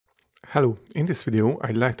Hello, in this video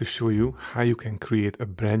I'd like to show you how you can create a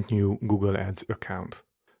brand new Google Ads account.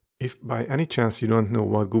 If by any chance you don't know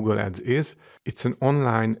what Google Ads is, it's an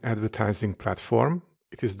online advertising platform.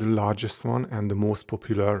 It is the largest one and the most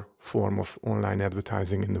popular form of online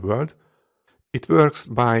advertising in the world. It works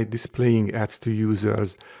by displaying ads to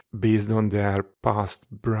users based on their past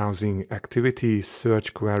browsing activity,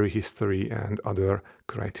 search query history, and other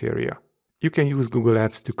criteria. You can use Google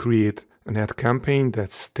Ads to create an ad campaign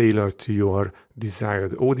that's tailored to your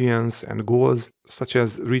desired audience and goals, such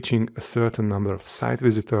as reaching a certain number of site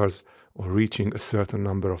visitors or reaching a certain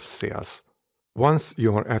number of sales. Once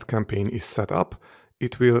your ad campaign is set up,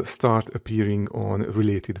 it will start appearing on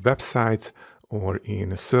related websites or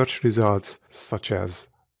in search results, such as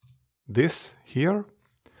this here.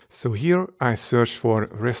 So here I search for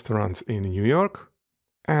restaurants in New York,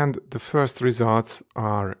 and the first results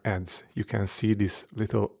are ads. You can see this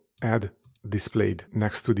little ad displayed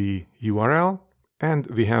next to the URL, and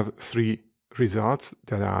we have 3 results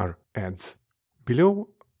that are ads. Below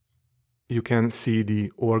you can see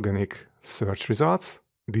the organic search results.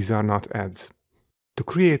 These are not ads. To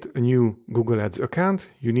create a new Google Ads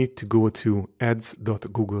account, you need to go to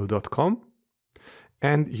ads.google.com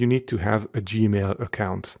and you need to have a Gmail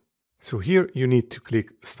account. So here you need to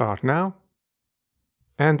click Start Now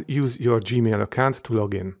and use your Gmail account to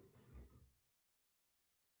log in.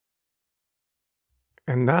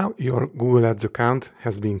 And now your Google Ads account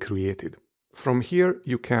has been created. From here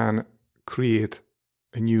you can create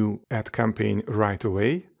a new ad campaign right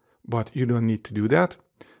away, but you don't need to do that.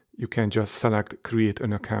 You can just select Create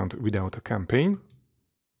an account without a campaign.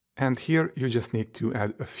 And here you just need to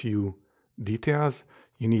add a few details.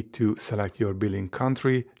 You need to select your billing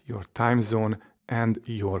country, your time zone, and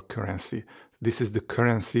your currency. This is the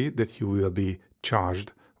currency that you will be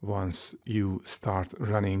charged once you start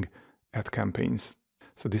running ad campaigns.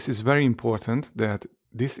 So this is very important that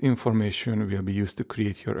this information will be used to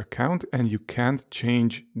create your account, and you can't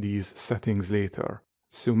change these settings later.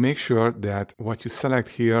 So make sure that what you select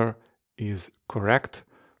here is correct,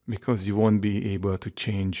 because you won't be able to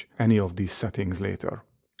change any of these settings later.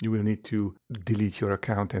 You will need to delete your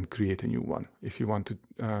account and create a new one if you want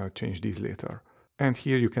to change these later. And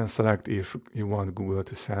here you can select if you want Google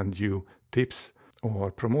to send you tips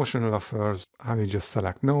or promotional offers. I will just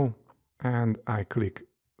select no, and I click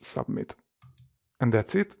Submit. And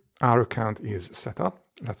that's it. Our account is set up.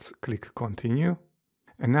 Let's click Continue.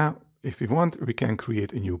 And now, if we want, we can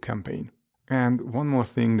create a new campaign. And one more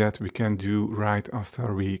thing that we can do right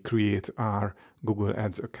after we create our Google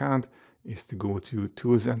Ads account is to go to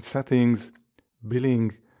Tools and Settings,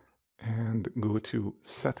 Billing, and go to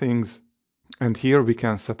Settings. And here we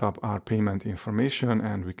can set up our payment information,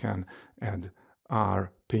 and we can add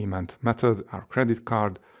our payment method, our credit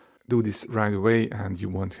card. Do this right away and you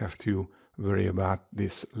won't have to worry about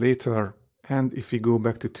this later. And if we go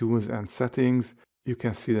back to Tools and Settings, you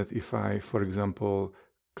can see that if I, for example,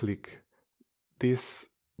 click this,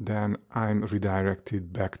 then I'm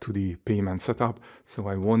redirected back to the payment setup. So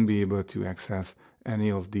I won't be able to access any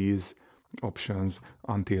of these options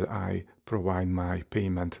until I provide my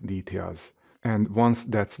payment details. And once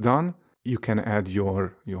that's done, you can add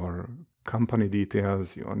your company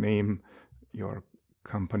details, your name, your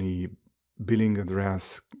company billing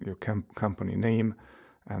address, your company name,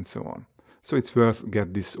 and so on. So it's worth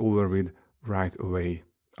get this over with right away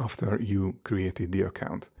after you created the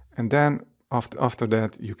account. And then after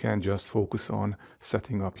that, you can just focus on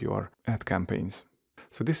setting up your ad campaigns.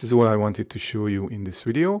 So this is all I wanted to show you in this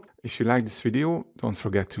video. If you like this video, don't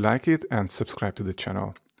forget to like it and subscribe to the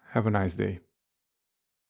channel. Have a nice day.